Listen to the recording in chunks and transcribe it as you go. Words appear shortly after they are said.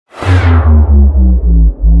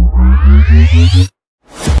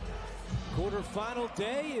Quarterfinal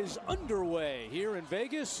day is underway here in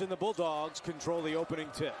Vegas, and the Bulldogs control the opening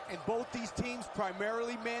tip. And both these teams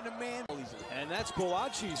primarily man-to-man. And that's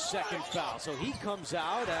Boachi's second foul, so he comes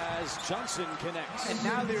out as Johnson connects. And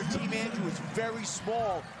now their team, Andrew, is very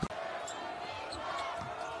small.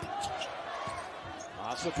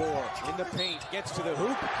 Asabor in the paint, gets to the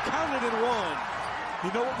hoop, counted and one.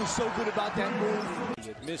 You know what was so good about that move? He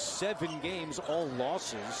had missed 7 games, all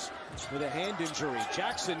losses, with a hand injury.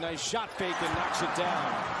 Jackson, nice shot fake and knocks it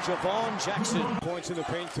down. Javon Jackson points in the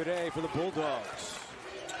paint today for the Bulldogs.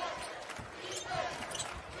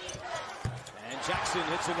 And Jackson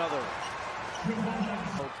hits another.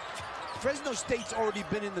 Fresno State's already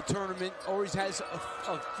been in the tournament, always has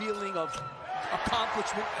a feeling of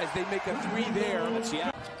accomplishment as they make a 3 there. That's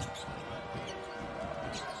the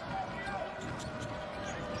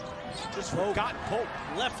Just forgot Pope.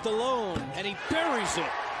 Left alone, and he buries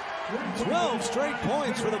it. 12 straight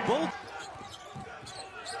points for the Bull.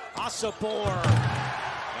 Asabor.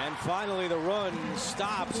 And finally the run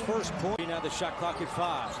stops. First point. Now the shot clock at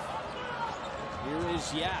 5. Here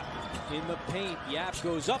is Yap in the paint. Yap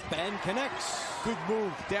goes up and connects. Good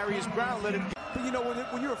move. Darius Brown let him. But you know,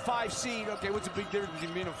 when you're a 5 seed, okay, what's the big difference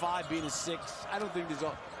between being a 5, being a 6? I don't think there's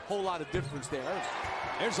a whole lot of difference there.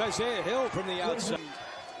 There's Isaiah Hill from the outside.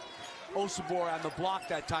 Asabor on the block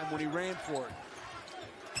that time when he ran for it.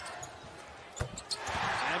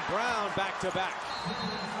 And Brown back to back.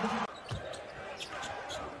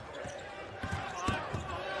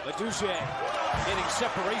 Ledouche getting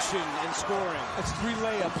separation and scoring. That's 3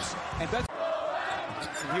 layups. And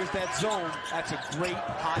here's that zone. That's a great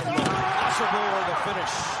high low. Asabor the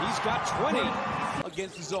finish. He's got 20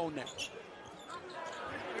 against the zone now.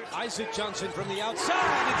 Isaac Johnson from the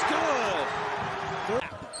outside. It's good.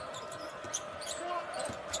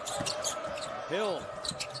 Hill,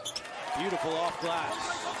 beautiful off glass.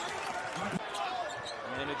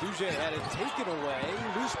 And Ledouche had it taken away.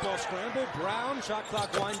 Loose ball scramble. Brown, shot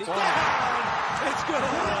clock winding down. It's good.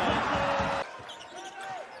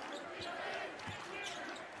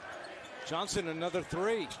 Johnson, another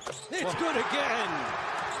 3. It's good again.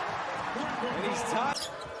 And he's tied.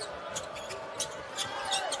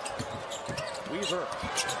 Weaver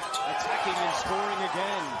attacking and scoring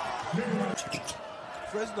again.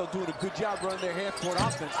 Fresno doing a good job running their half-court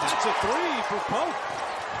offense. That's a 3 for Pope.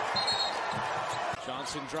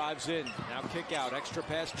 Johnson drives in. Now kick out. Extra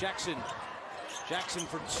pass. Jackson. Jackson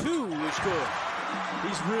for 2 is good.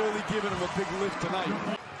 He's really giving him a big lift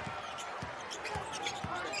tonight.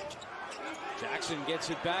 Jackson gets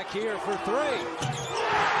it back here for 3.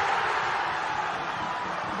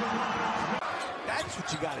 That's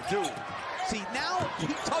what you got to do. See, now he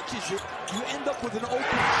touches it, you end up with an open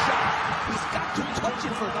shot. He's got to touch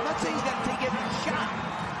it first. I'm not saying he's got to take every shot.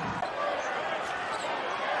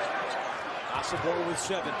 Asabor with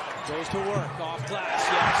 7. Goes to work. Off glass,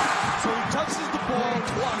 yes. So he touches the ball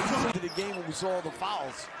twice. Into the game when we saw all the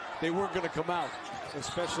fouls, they weren't going to come out.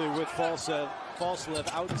 Especially with Falslev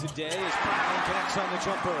out today as Brown connects on the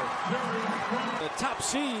jumper. The top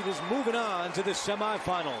seed is moving on to the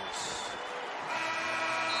semifinals.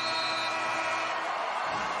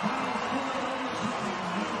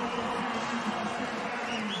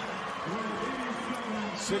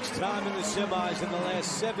 Sixth time in the semis in the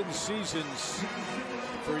last 7 seasons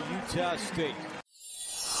for Utah State.